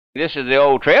This is the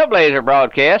old Trailblazer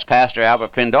broadcast. Pastor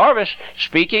Albert Pendarvis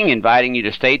speaking, inviting you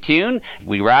to stay tuned.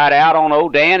 We ride out on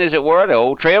old Dan, as it were, the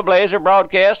old Trailblazer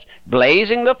broadcast,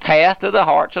 blazing the path to the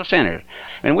hearts of sinners.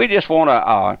 And we just want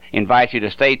to invite you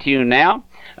to stay tuned now.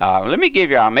 Let me give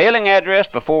you our mailing address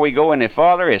before we go any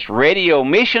further. It's Radio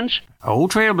Missions,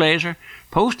 Old Trailblazer,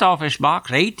 Post Office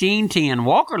Box 1810,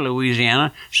 Walker,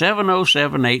 Louisiana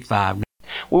 70785.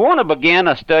 We want to begin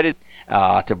a study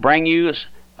to bring you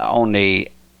on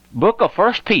the book of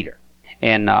 1 Peter.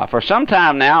 And for some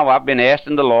time now, I've been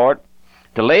asking the Lord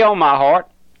to lay on my heart,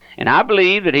 and I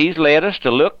believe that He's led us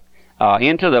to look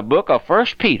into the book of 1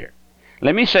 Peter.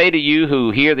 Let me say to you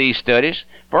who hear these studies,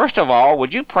 first of all,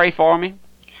 would you pray for me?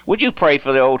 Would you pray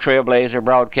for the old Trailblazer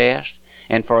broadcast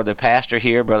and for the pastor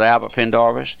here, Brother Albert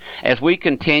Pendarvis, as we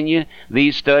continue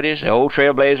these studies, the old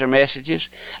Trailblazer messages,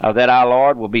 that our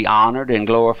Lord will be honored and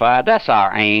glorified? That's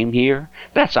our aim here.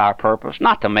 That's our purpose,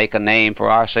 not to make a name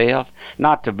for ourselves,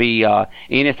 not to be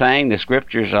anything. The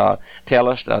Scriptures tell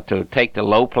us to take the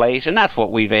low place, and that's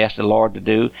what we've asked the Lord to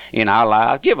do in our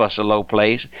lives. Give us a low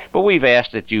place, but we've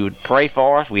asked that you would pray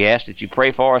for us. We ask that you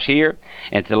pray for us here,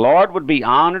 and the Lord would be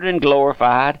honored and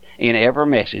glorified in every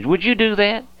message. Would you do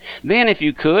that? Then, if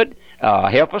you could,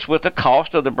 help us with the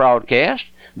cost of the broadcast,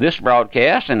 this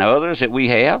broadcast and others that we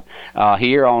have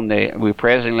here we're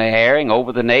presently airing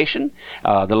over the nation.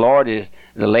 The Lord is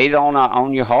laid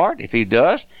on your heart. If He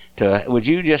does, would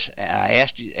you just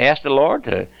ask the Lord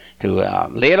to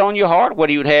lay it on your heart, what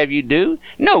He would have you do?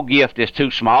 No gift is too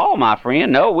small, my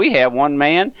friend. No, we have one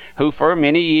man who for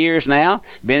many years now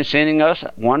been sending us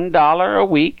 $1 a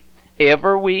week.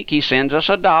 Every week He sends us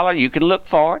 $1. You can look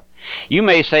for it. You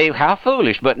may say, how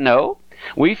foolish, but no.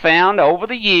 We found over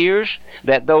the years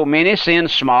that though many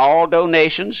send small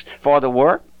donations for the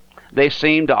work, they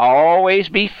seem to always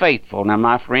be faithful. Now,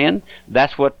 my friend,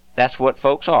 that's what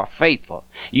folks are, faithful.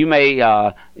 You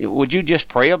may, would you just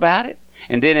pray about it?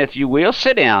 And then, if you will,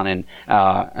 sit down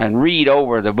and read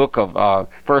over the book of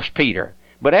 1 Peter.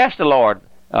 But ask the Lord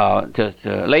to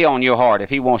lay on your heart if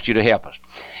He wants you to help us.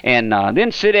 And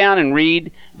then sit down and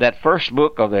read that first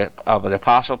book of the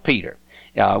Apostle Peter.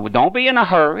 Don't be in a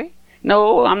hurry.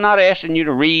 No, I'm not asking you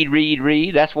to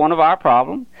read. That's one of our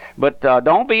problems. But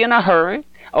don't be in a hurry.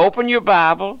 Open your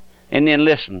Bible and then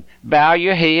listen. Bow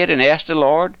your head and ask the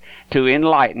Lord to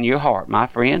enlighten your heart, my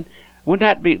friend. Won't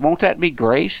that be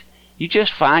grace? You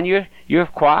just find your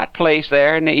quiet place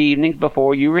there in the evenings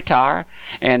before you retire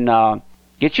and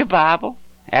get your Bible.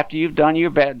 After you've done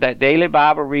that daily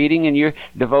Bible reading and your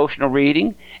devotional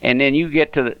reading, and then you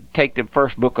get to take the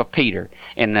first book of Peter,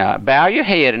 and bow your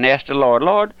head and ask the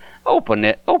Lord, open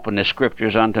the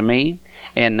Scriptures unto me,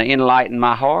 and enlighten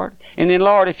my heart. And then,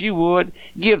 Lord, if you would,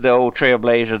 give the old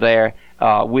Trailblazer there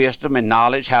wisdom and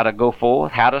knowledge how to go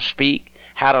forth, how to speak,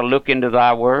 how to look into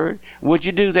thy word. Would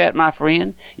you do that, my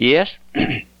friend? Yes.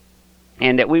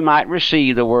 And that we might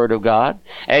receive the word of God.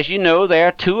 As you know, there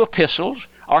are 2 epistles,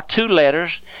 or 2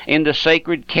 letters in the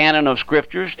sacred canon of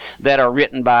Scriptures that are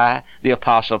written by the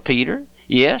Apostle Peter.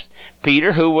 Yes,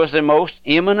 Peter, who was the most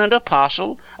eminent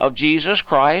apostle of Jesus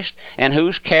Christ, and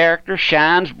whose character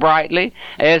shines brightly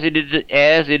as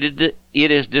it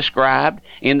is described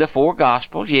in the 4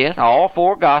 Gospels. Yes, all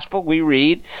 4 Gospels we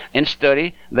read and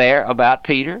study there about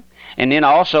Peter. And then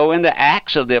also in the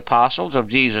Acts of the Apostles of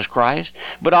Jesus Christ.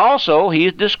 But also he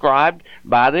is described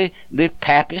by the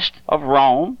papists of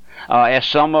Rome, as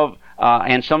some of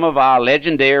our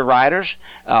legendary writers,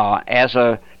 as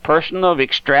a person of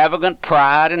extravagant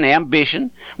pride and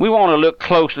ambition. We want to look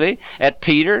closely at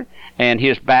Peter and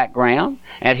his background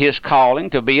and his calling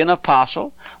to be an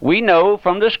apostle. We know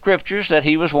from the Scriptures that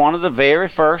he was one of the very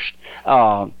first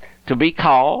to be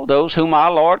called, those whom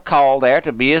our Lord called there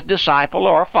to be His disciple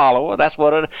or a follower. That's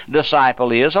what a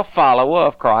disciple is, a follower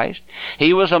of Christ.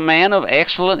 He was a man of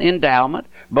excellent endowment,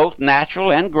 both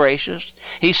natural and gracious.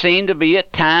 He seemed to be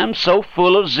at times so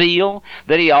full of zeal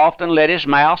that he often let his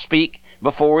mouth speak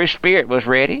before his spirit was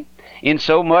ready,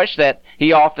 insomuch that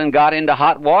he often got into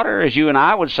hot water, as you and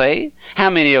I would say. How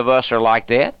many of us are like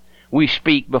that? We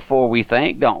speak before we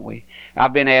think, don't we?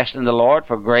 I've been asking the Lord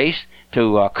for grace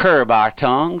to curb our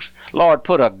tongues. Lord,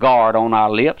 put a guard on our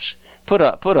lips. Put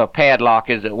a padlock,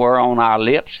 as it were, on our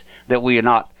lips, that we are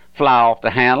not fly off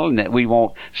the handle and that we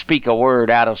won't speak a word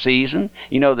out of season.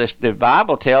 You know, the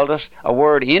Bible tells us a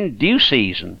word in due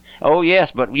season. Oh,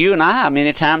 yes, but you and I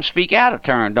many times speak out of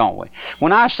turn, don't we?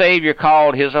 When our Savior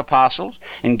called His apostles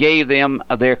and gave them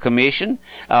their commission,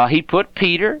 He put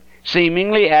Peter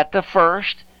seemingly at the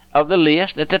first of the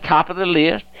list, at the top of the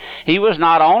list. He was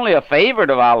not only a favorite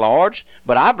of our Lord's,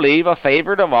 but I believe a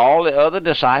favorite of all the other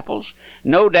disciples.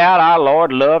 No doubt our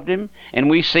Lord loved him, and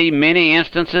we see many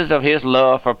instances of his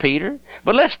love for Peter.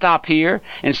 But let's stop here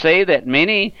and say that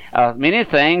many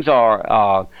things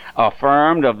are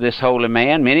affirmed of this holy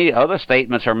man. Many other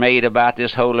statements are made about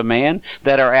this holy man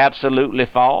that are absolutely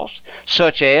false,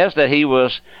 such as that he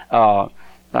was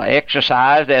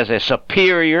exercised as a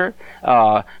superior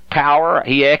power.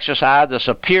 He exercised a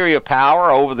superior power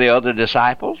over the other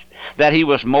disciples, that he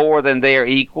was more than their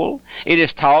equal. It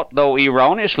is taught, though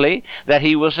erroneously, that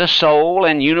he was a sole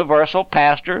and universal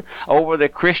pastor over the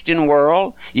Christian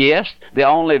world. Yes, the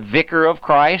only vicar of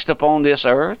Christ upon this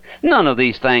earth. None of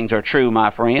these things are true,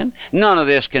 my friend. None of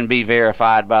this can be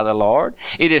verified by the Lord.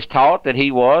 It is taught that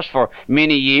he was for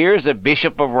many years the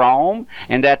Bishop of Rome,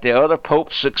 and that the other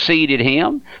popes succeeded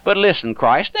him. But listen,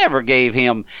 Christ never gave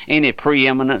him any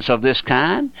preeminence of this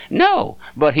kind. No,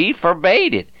 but he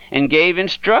forbade it and gave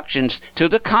instructions to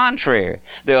the contrary.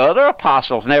 The other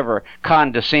apostles never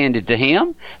condescended to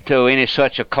him, to any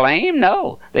such a claim.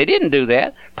 No, they didn't do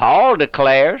that. Paul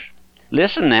declares,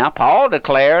 listen now, Paul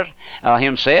declares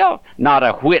himself not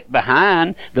a whit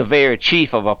behind the very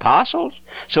chief of apostles.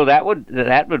 So that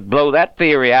would blow that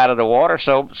theory out of the water,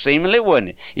 so seemingly,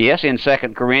 wouldn't it? Yes, in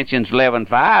 2 Corinthians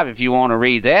 11:5, if you want to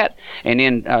read that, and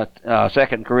in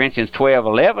 2 Corinthians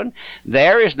 12:11,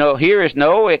 here is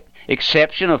no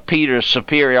exception of Peter's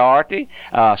superiority,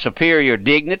 superior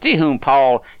dignity, whom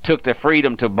Paul took the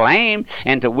freedom to blame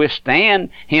and to withstand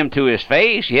him to his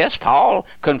face. Yes, Paul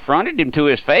confronted him to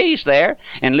his face there.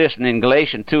 And listen, in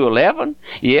Galatians 2:11,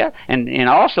 and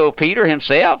also Peter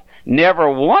himself never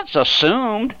once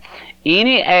assumed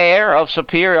any air of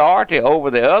superiority over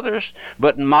the others,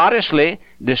 but modestly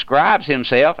describes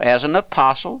himself as an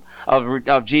apostle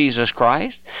of Jesus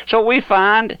Christ. So we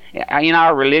find in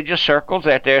our religious circles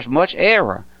that there's much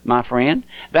error, my friend.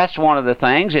 That's one of the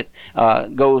things that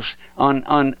goes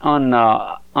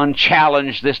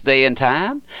unchallenged this day and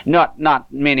time.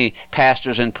 Not many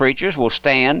pastors and preachers will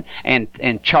stand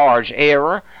and charge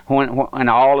error when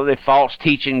all of the false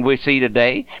teaching we see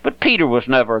today. But Peter was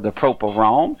never the Pope of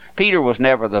Rome. Peter was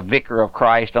never the vicar of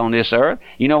Christ on this earth.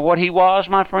 You know what he was,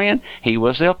 my friend? He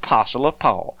was the apostle of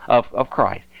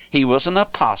Christ. He was an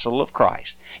apostle of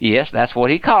Christ. Yes, that's what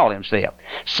he called himself.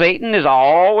 Satan is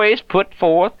always put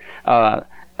forth the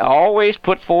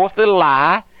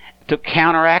lie to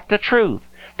counteract the truth.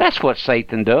 That's what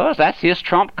Satan does. That's his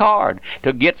trump card,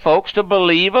 to get folks to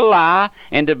believe a lie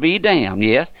and to be damned.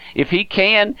 Yes, if he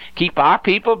can keep our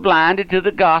people blinded to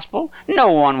the gospel,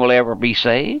 no one will ever be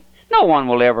saved. No one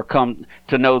will ever come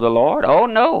to know the Lord. Oh,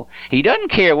 no. He doesn't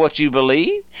care what you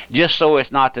believe, just so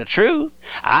it's not the truth.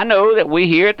 I know that we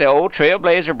here at the old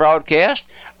Trailblazer broadcast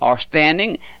are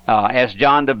standing as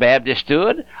John the Baptist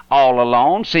stood, all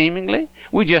alone, seemingly.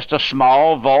 We're just a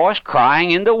small voice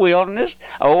crying in the wilderness.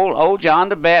 Old John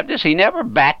the Baptist, he never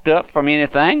backed up from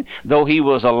anything, though he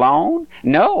was alone.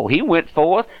 No, he went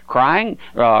forth crying,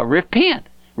 repent,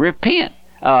 repent.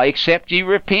 Except ye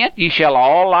repent, ye shall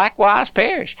all likewise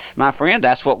perish. My friend,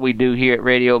 that's what we do here at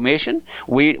Radio Mission.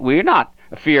 We're not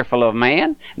fearful of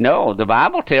man. No, the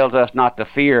Bible tells us not to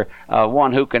fear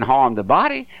one who can harm the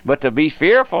body, but to be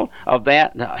fearful of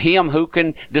him who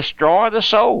can destroy the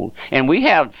soul. And we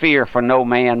have fear for no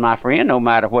man, my friend, no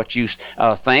matter what you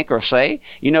think or say.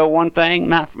 You know one thing,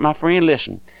 my friend,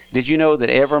 listen. Did you know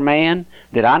that every man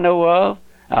that I know of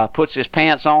puts his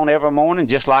pants on every morning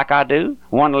just like I do,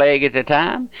 one leg at a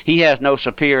time? He has no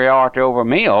superiority over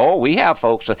me. Oh, we have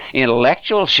folks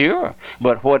intellectual, sure,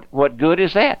 but what good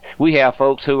is that? We have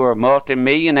folks who are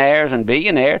multimillionaires and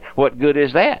billionaires. What good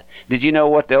is that? Did you know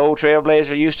what the old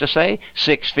Trailblazer used to say?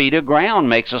 6 feet of ground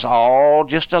makes us all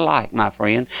just alike, my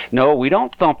friend. No, we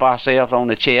don't thump ourselves on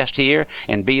the chest here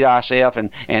and beat ourselves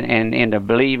and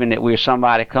believing that we're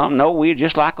somebody come. No, we're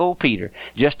just like old Peter,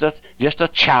 just a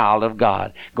child of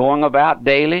God, going about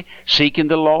daily seeking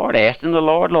the Lord, asking the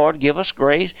Lord, Lord, give us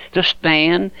grace to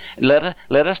stand. Let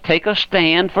us take a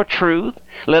stand for truth.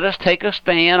 Let us take a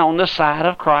stand on the side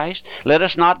of Christ. Let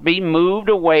us not be moved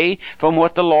away from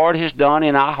what the Lord has done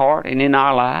in our heart and in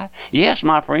our life. Yes,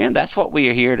 my friend, that's what we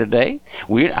are here today.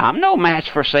 I'm no match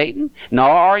for Satan, nor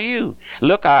are you.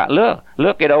 Look at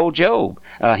old Job.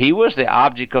 He was the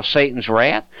object of Satan's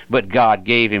wrath, but God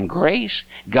gave him grace.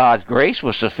 God's grace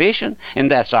was sufficient, and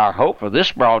that's our hope for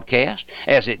this broadcast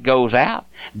as it goes out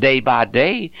day by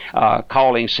day,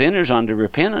 calling sinners unto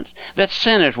repentance, that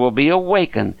sinners will be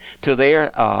awakened to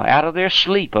out of their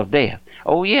sleep of death.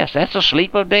 Oh yes, that's a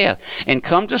sleep of death. And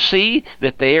come to see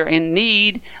that they're in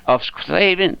need of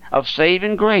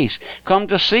saving grace. Come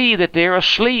to see that they're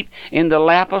asleep in the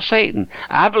lap of Satan.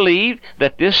 I believe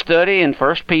that this study in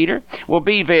 1 Peter will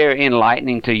be very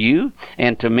enlightening to you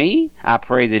and to me. I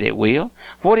pray that it will.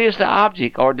 What is the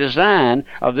object or design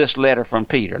of this letter from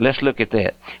Peter? Let's look at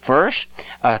that. First,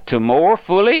 to more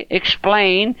fully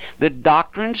explain the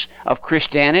doctrines of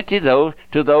Christianity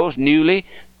to those newly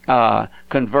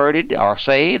converted or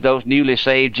saved, those newly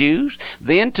saved Jews,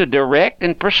 then to direct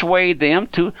and persuade them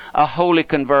to a holy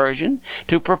conversion,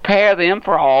 to prepare them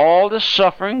for all the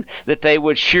suffering that they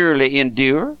would surely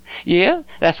endure. Yeah,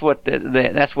 that's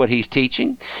what he's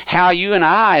teaching. How you and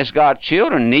I, as God's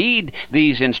children, need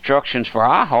these instructions for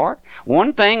our heart.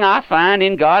 One thing I find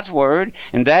in God's Word,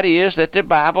 and that is that the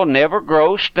Bible never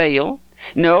grows stale.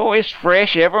 No, it's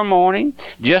fresh every morning,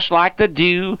 just like the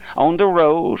dew on the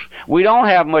rose. We don't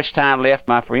have much time left,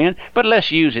 my friend, but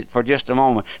let's use it for just a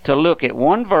moment to look at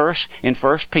one verse in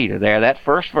 1 Peter there, that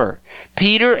first verse.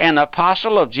 Peter, an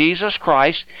apostle of Jesus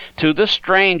Christ, to the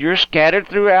strangers scattered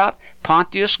throughout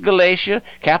Pontus, Galatia,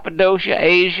 Cappadocia,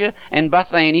 Asia, and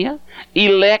Bithynia,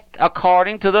 elect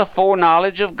according to the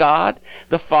foreknowledge of God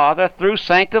the Father through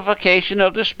sanctification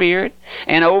of the Spirit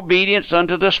and obedience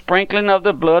unto the sprinkling of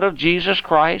the blood of Jesus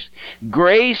Christ,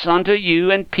 grace unto you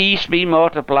and peace be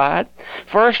multiplied.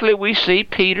 Firstly, we see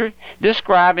Peter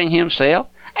describing himself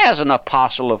as an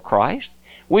apostle of Christ.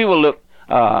 We will look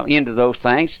into those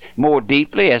things more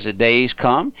deeply as the days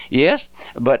come, yes,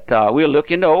 but we'll look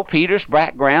into old Peter's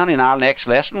background in our next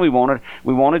lesson. We want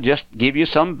to just give you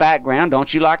some background.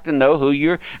 Don't you like to know who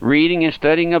you're reading and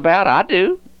studying about? I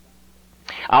do.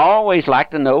 I always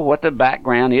like to know what the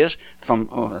background is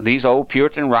from these old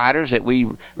Puritan writers that we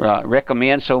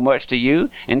recommend so much to you,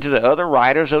 and to the other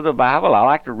writers of the Bible. I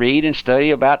like to read and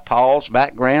study about Paul's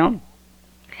background,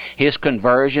 his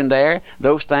conversion there.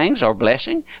 Those things are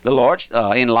blessing. The Lord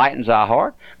enlightens our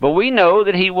heart. But we know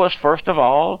that he was, first of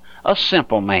all, a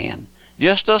simple man.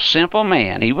 Just a simple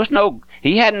man.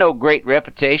 He had no great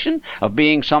reputation of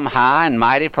being some high and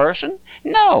mighty person.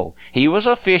 No, he was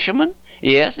a fisherman.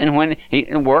 Yes, and when he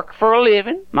worked for a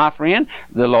living, my friend,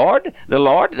 the Lord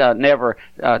never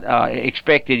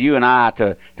expected you and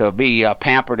I to be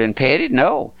pampered and petted.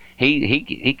 No.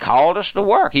 He called us to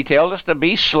work. He told us to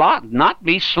not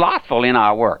be slothful in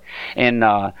our work. And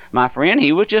my friend,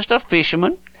 he was just a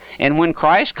fisherman. And when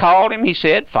Christ called him, he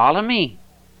said, "Follow me,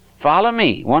 follow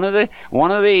me." One of the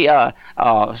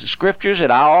scriptures that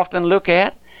I often look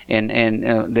at and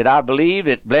that I believe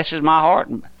it blesses my heart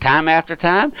time after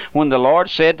time, when the Lord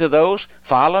said to those,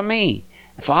 "Follow me,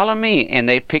 follow me," and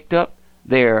they picked up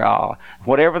their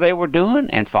whatever they were doing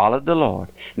and followed the Lord.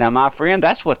 Now, my friend,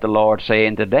 that's what the Lord's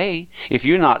saying today. If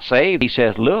you're not saved, he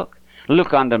says, look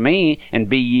unto me and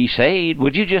be ye saved.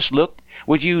 Would you just look?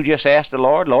 Would you just ask the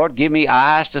Lord, "Lord, give me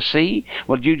eyes to see"?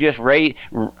 Would you just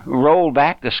roll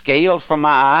back the scales from my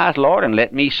eyes, Lord, and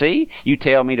let me see? You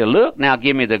tell me to look. Now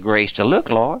give me the grace to look,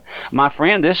 Lord. My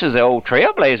friend, this is the old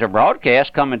Trailblazer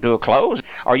broadcast coming to a close.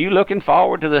 Are you looking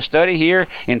forward to the study here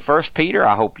in 1 Peter?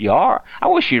 I hope you are. I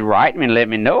wish you'd write me and let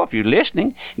me know if you're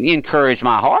listening. Encourage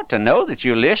my heart to know that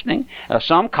you're listening.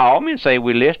 Some call me and say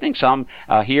we're listening. Some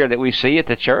hear that we see at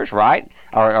the church, right?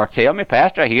 Or tell me,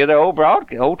 "Pastor, I hear the old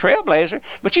Trailblazer."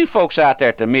 But you folks out there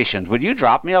at the missions, would you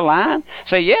drop me a line?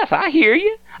 Say, "Yes, I hear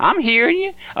you. I'm hearing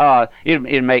you."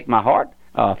 It'd make my heart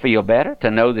feel better to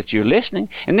know that you're listening.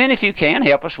 And then if you can,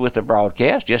 help us with the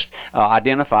broadcast. Just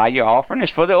identify your offering.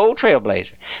 It's for the old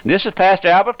Trailblazer. This is Pastor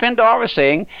Albert Pendarvis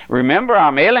saying, remember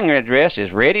our mailing address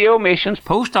is Radio Missions,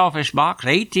 Post Office Box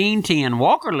 1810,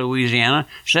 Walker, Louisiana,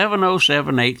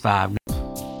 70785.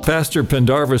 Pastor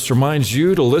Pendarvis reminds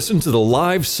you to listen to the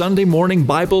live Sunday morning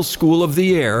Bible School of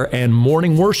the Air and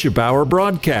morning worship hour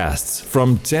broadcasts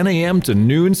from 10 a.m. to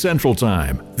noon Central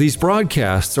Time. These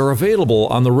broadcasts are available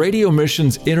on the Radio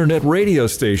Missions Internet radio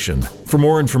station. For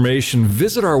more information,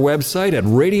 visit our website at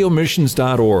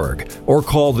radiomissions.org or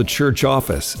call the church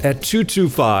office at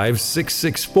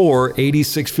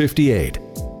 225-664-8658.